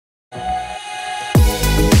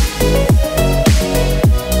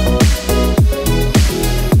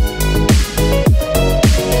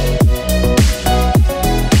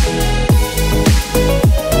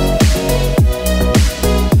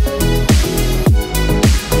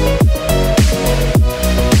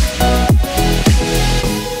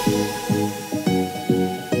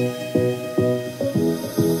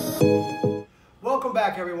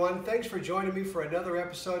for joining me for another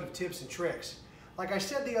episode of Tips and Tricks. Like I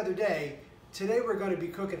said the other day, today we're going to be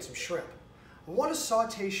cooking some shrimp. I want to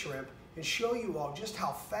saute shrimp and show you all just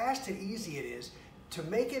how fast and easy it is to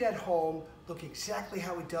make it at home look exactly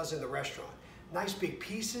how it does in the restaurant. Nice big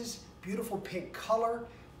pieces, beautiful pink color,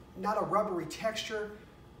 not a rubbery texture,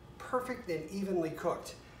 perfect and evenly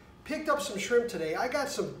cooked. Picked up some shrimp today. I got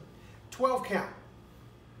some 12 count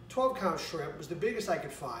shrimp was the biggest I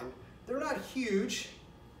could find. They're not huge,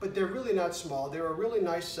 but they're really not small. They're a really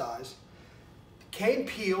nice size. Came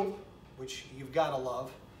peeled, which you've got to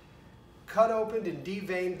love. Cut opened and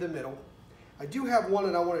deveined the middle. I do have one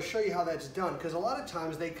and I want to show you how that's done because a lot of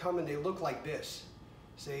times they come and they look like this.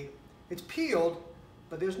 See, it's peeled,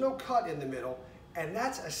 but there's no cut in the middle, and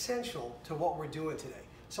that's essential to what we're doing today.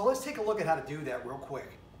 So let's take a look at how to do that real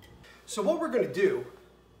quick. So what we're going to do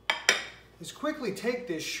is quickly take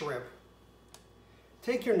this shrimp,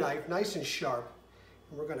 take your knife nice and sharp,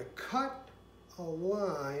 and we're going to cut a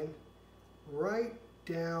line right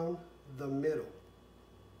down the middle.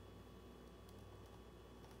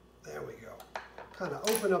 There we go. Kind of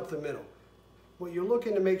open up the middle. What you're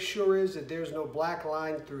looking to make sure is that there's no black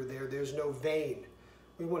line through there, there's no vein.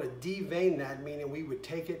 We want to devein that, meaning we would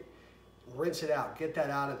take it, rinse it out, get that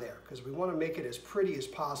out of there, because we want to make it as pretty as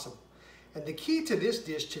possible. And the key to this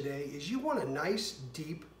dish today is you want a nice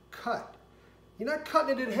deep cut. You're not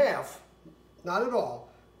cutting it in half, not at all,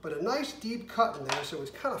 but a nice deep cut in there so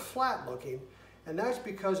it's kind of flat looking. And that's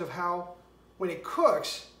because of how, when it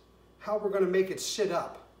cooks, how we're going to make it sit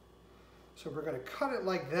up. So we're going to cut it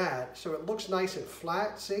like that so it looks nice and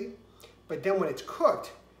flat, see? But then when it's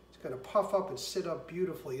cooked, it's going to puff up and sit up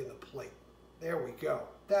beautifully in the plate. There we go.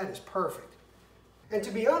 That is perfect. And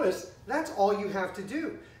to be honest, that's all you have to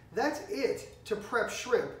do. That's it to prep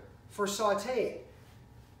shrimp for sauteing.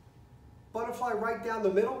 Butterfly right down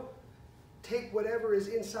the middle. Take whatever is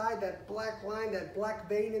inside that black line, that black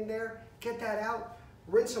vein in there, get that out,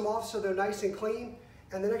 rinse them off so they're nice and clean,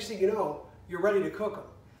 and the next thing you know, you're ready to cook them.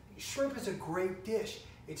 Shrimp is a great dish.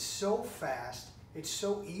 It's so fast, it's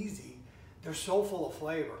so easy, they're so full of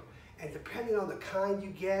flavor. And depending on the kind you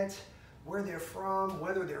get, where they're from,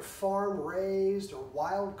 whether they're farm raised or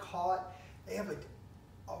wild caught, they have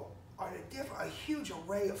a huge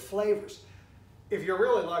array of flavors. If you're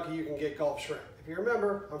really lucky, you can get Gulf shrimp. If you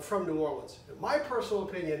remember, I'm from New Orleans. In my personal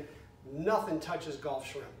opinion, nothing touches Gulf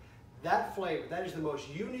shrimp. That flavor, that is the most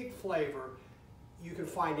unique flavor you can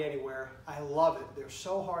find anywhere. I love it. They're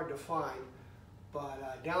so hard to find,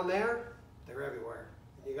 but down there, they're everywhere.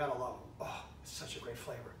 You gotta love them. Oh, it's such a great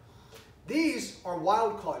flavor. These are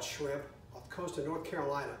wild caught shrimp off the coast of North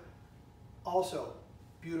Carolina. Also,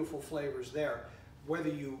 beautiful flavors there. Whether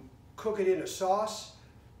you cook it in a sauce,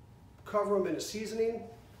 cover them in a seasoning,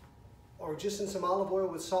 or just in some olive oil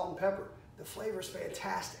with salt and pepper. The flavor is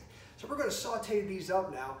fantastic. So we're going to saute these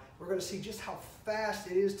up now. We're going to see just how fast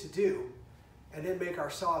it is to do, and then make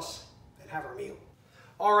our sauce and have our meal.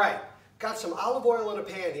 All right, got some olive oil in a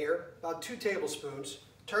pan here, about 2 tablespoons.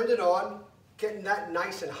 Turned it on, getting that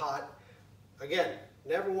nice and hot. Again,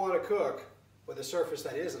 never want to cook with a surface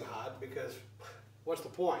that isn't hot because what's the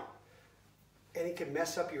point? And it can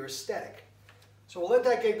mess up your aesthetic. So we'll let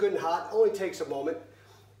that get good and hot. Only takes a moment.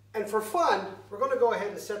 And for fun, we're going to go ahead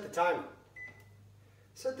and set the timer.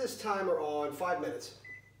 Set this timer on 5 minutes.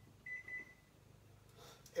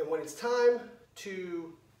 And when it's time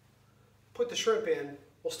to put the shrimp in,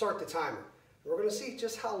 we'll start the timer. And we're going to see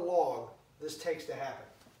just how long this takes to happen.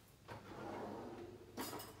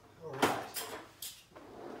 All right.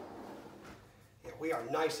 Yeah, we are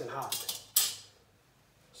nice and hot.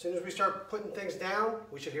 As soon as we start putting things down,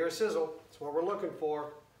 we should hear a sizzle. That's what we're looking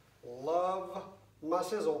for. Love my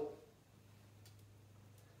sizzle.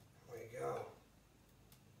 There we go.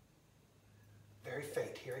 Very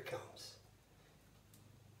faint. Here it comes.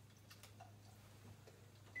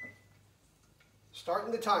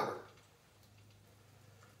 Starting the timer.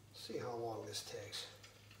 See how long this takes.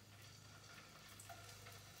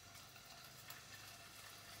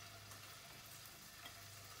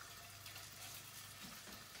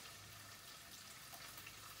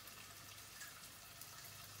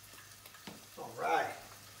 All right.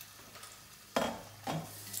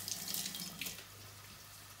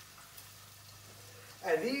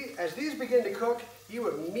 And as these begin to cook, you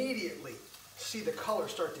immediately see the color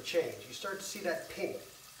start to change. You start to see that pink.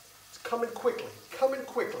 It's coming quickly, coming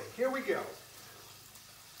quickly. Here we go.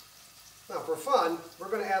 Now for fun, we're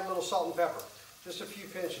going to add a little salt and pepper. Just a few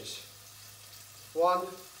pinches. 1,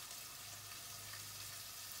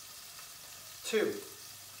 2.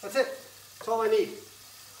 That's it. That's all I need.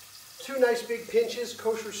 2 nice big pinches,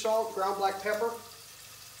 kosher salt, ground black pepper.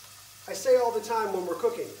 I say all the time when we're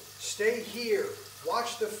cooking, Stay here.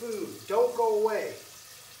 Watch the food. Don't go away.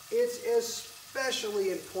 It's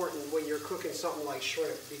especially important when you're cooking something like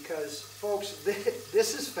shrimp because, folks,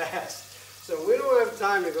 this is fast. So we don't have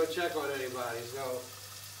time to go check on anybody. So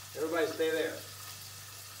everybody stay there.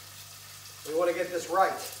 We want to get this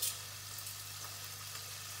right.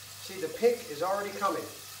 See, the pink is already coming.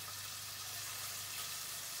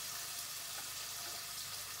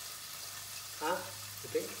 Huh? The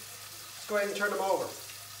pink? Let's go ahead and turn them over.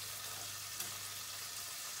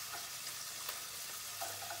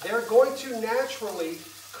 They're going to naturally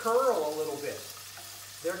curl a little bit.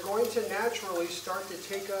 They're going to naturally start to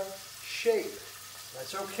take a shape.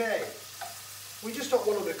 That's okay. We just don't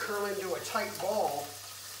want them to curl into a tight ball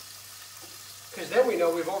because then we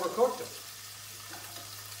know we've overcooked them.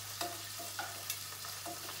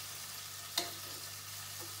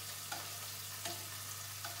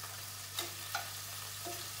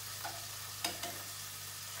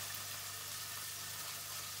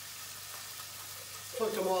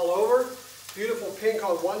 Flipped them all over. Beautiful pink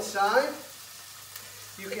on one side.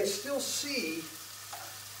 You can still see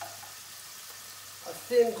a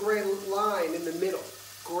thin gray line in the middle.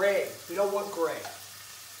 Gray. We don't want gray.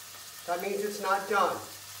 That means it's not done.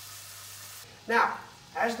 Now,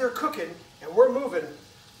 as they're cooking and we're moving,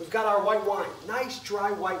 we've got our white wine. Nice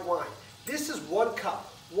dry white wine. This is 1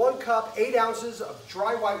 cup. 1 cup, 8 ounces of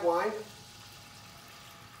dry white wine.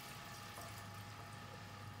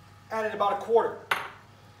 Added about 1/4.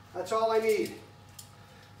 That's all I need.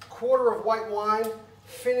 1/4 of white wine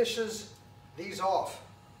finishes these off.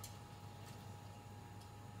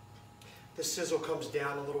 The sizzle comes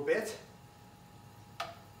down a little bit.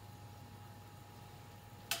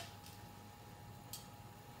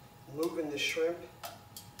 Moving the shrimp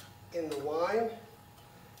in the wine.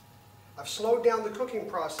 I've slowed down the cooking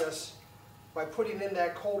process by putting in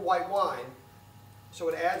that cold white wine, so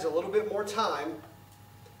it adds a little bit more time.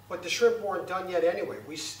 But the shrimp weren't done yet anyway.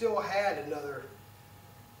 We still had another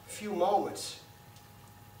few moments.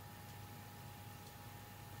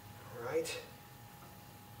 All right.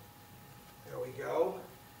 There we go.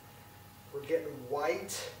 We're getting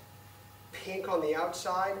white, pink on the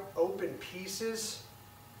outside, open pieces.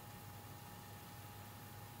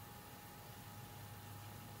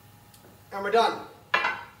 And we're done.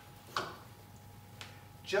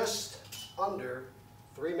 Just under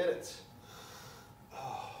 3 minutes.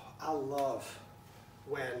 I love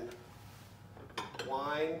when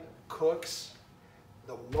wine cooks.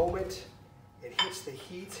 The moment it hits the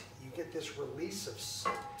heat, you get this release of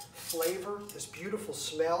flavor, this beautiful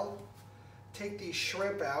smell. Take these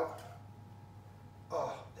shrimp out.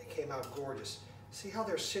 Oh, they came out gorgeous. See how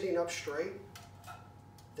they're sitting up straight?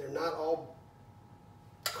 They're not all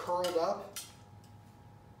curled up.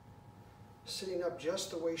 Sitting up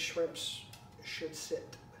just the way shrimps should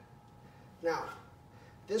sit. Now,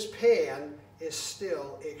 this pan is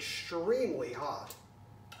still extremely hot.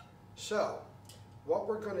 So, what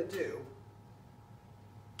we're going to do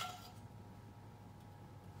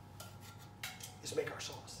is make our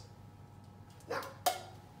sauce. Now,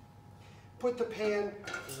 put the pan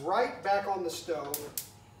right back on the stove,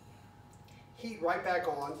 heat right back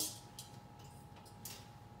on.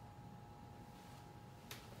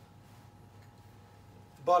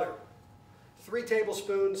 Butter, 3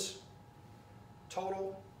 tablespoons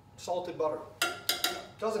total salted butter.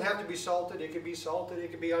 Doesn't have to be salted, it could be salted,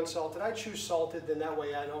 it could be unsalted. I choose salted, then that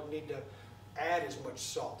way I don't need to add as much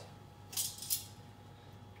salt.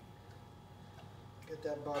 Get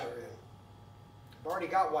that butter in. I've already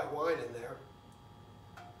got white wine in there.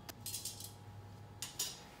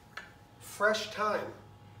 Fresh thyme.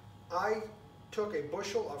 I took a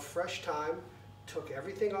bushel of fresh thyme, took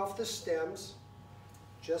everything off the stems,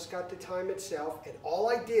 just got the thyme itself, and all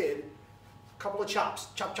I did, a couple of chops,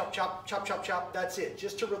 chop, chop, chop, chop, chop, chop, that's it,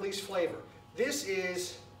 just to release flavor. This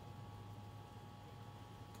is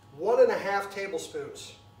 1.5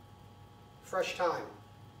 tablespoons fresh thyme.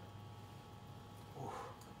 Ooh,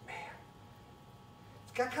 man.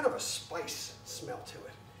 It's got kind of a spice smell to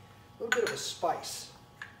it. A little bit of a spice.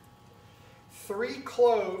 3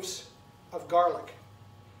 cloves of garlic.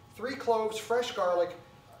 3 cloves, fresh garlic.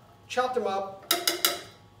 Chopped them up.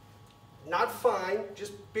 Not fine,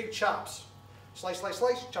 just big chops. Slice, slice,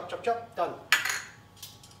 slice, chop, chop, chop, done.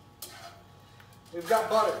 We've got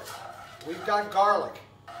butter. We've got garlic.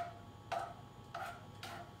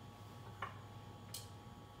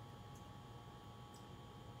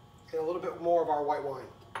 And a little bit more of our white wine.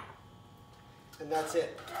 And that's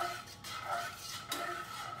it.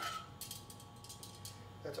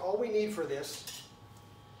 That's all we need for this.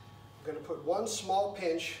 I'm going to put 1 small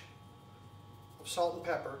pinch of salt and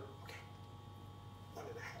pepper. Okay, 1.5.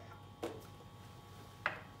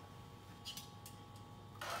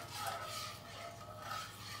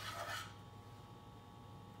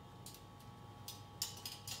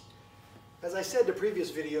 As I said in the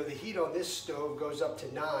previous video, the heat on this stove goes up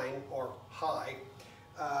to 9 or high.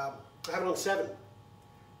 I have it on 7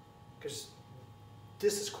 because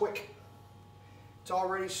this is quick. It's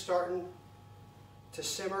already starting to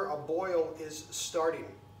simmer. A boil is starting.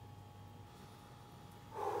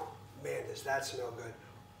 Man, does that smell good.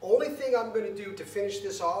 Only thing I'm going to do to finish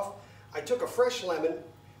this off, I took a fresh lemon,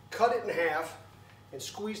 cut it in half, and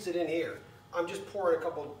squeezed it in here. I'm just pouring a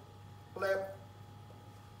couple, blip.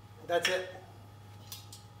 That's it.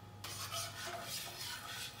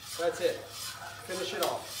 That's it. Finish it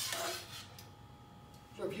off.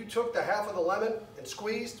 So if you took the half of the lemon and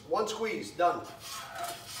squeezed, one squeeze, done.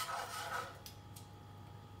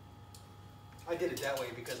 I did it that way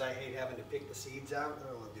because I hate having to pick the seeds out. I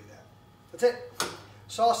don't want to do that. That's it.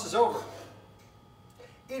 Sauce is over.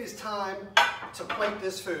 It is time to plate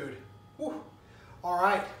this food. Woo. All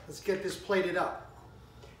right, let's get this plated up.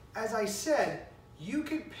 As I said, you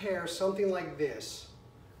could pair something like this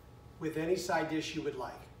with any side dish you would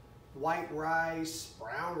like. White rice,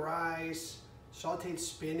 brown rice, sauteed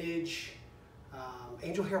spinach,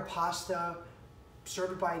 angel hair pasta,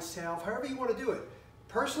 serve it by itself, however you want to do it.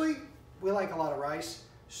 Personally, we like a lot of rice,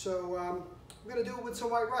 so I'm going to do it with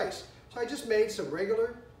some white rice. So I just made some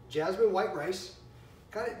regular jasmine white rice,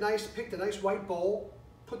 got it nice, picked a nice white bowl,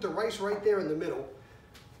 put the rice right there in the middle.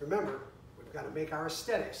 Remember, we've got to make our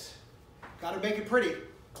aesthetics. Got to make it pretty.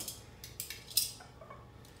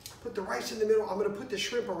 Put the rice in the middle. I'm going to put the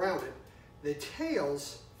shrimp around it. The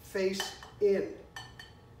tails face in.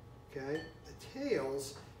 Okay? The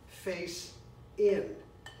tails face in.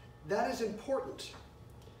 That is important.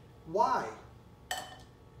 Why?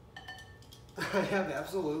 I have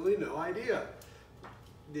absolutely no idea.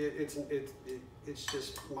 It's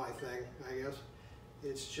just my thing, I guess.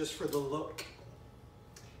 It's just for the look.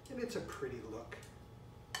 And it's a pretty look.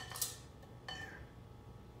 There.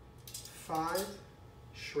 5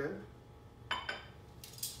 shrimp.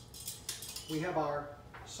 We have our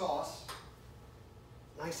sauce.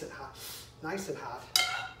 Nice and hot. Nice and hot.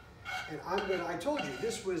 And I told you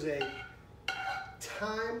this was a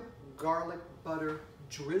thyme garlic butter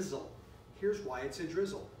drizzle. Here's why it's a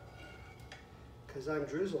drizzle. Because I'm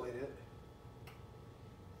drizzling it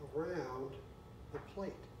around the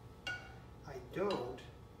plate. I don't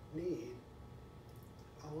need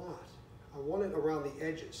a lot. I want it around the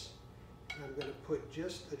edges. And I'm going to put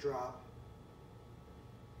just a drop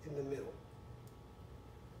in the middle.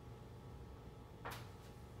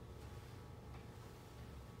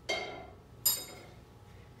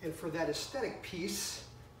 And for that aesthetic piece,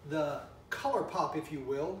 the color pop, if you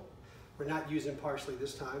will, we're not using parsley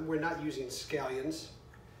this time. We're not using scallions.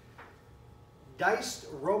 Diced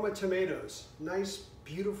Roma tomatoes. Nice,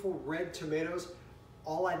 beautiful red tomatoes.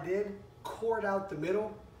 All I did, cored out the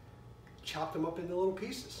middle, chopped them up into little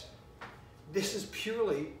pieces. This is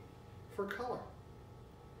purely for color.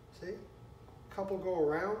 See? A couple go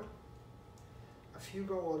around, a few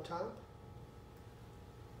go on top.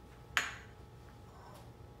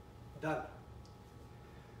 Done.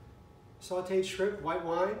 Sauteed shrimp, white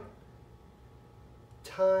wine,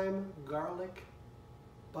 thyme, garlic,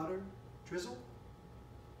 butter, drizzle.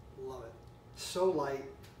 Love it. So light,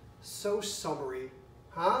 so summery,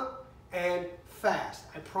 huh? And fast.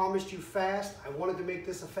 I promised you fast. I wanted to make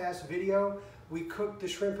this a fast video. We cooked the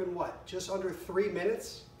shrimp in what? Just under 3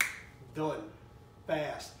 minutes? Done.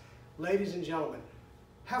 Fast. Ladies and gentlemen,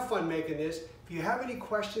 have fun making this. If you have any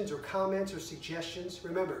questions or comments or suggestions,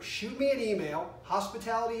 remember, shoot me an email,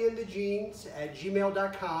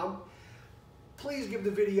 hospitalityinthegenes@gmail.com. Please give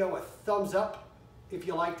the video a thumbs up if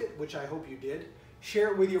you liked it, which I hope you did.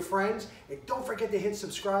 Share it with your friends, and don't forget to hit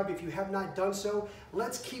subscribe if you have not done so.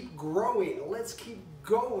 Let's keep growing. Let's keep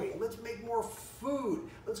going. Let's make more food.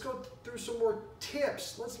 Let's go through some more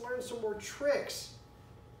tips. Let's learn some more tricks.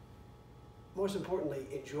 Most importantly,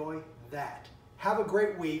 enjoy that. Have a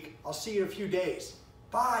great week. I'll see you in a few days.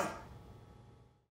 Bye.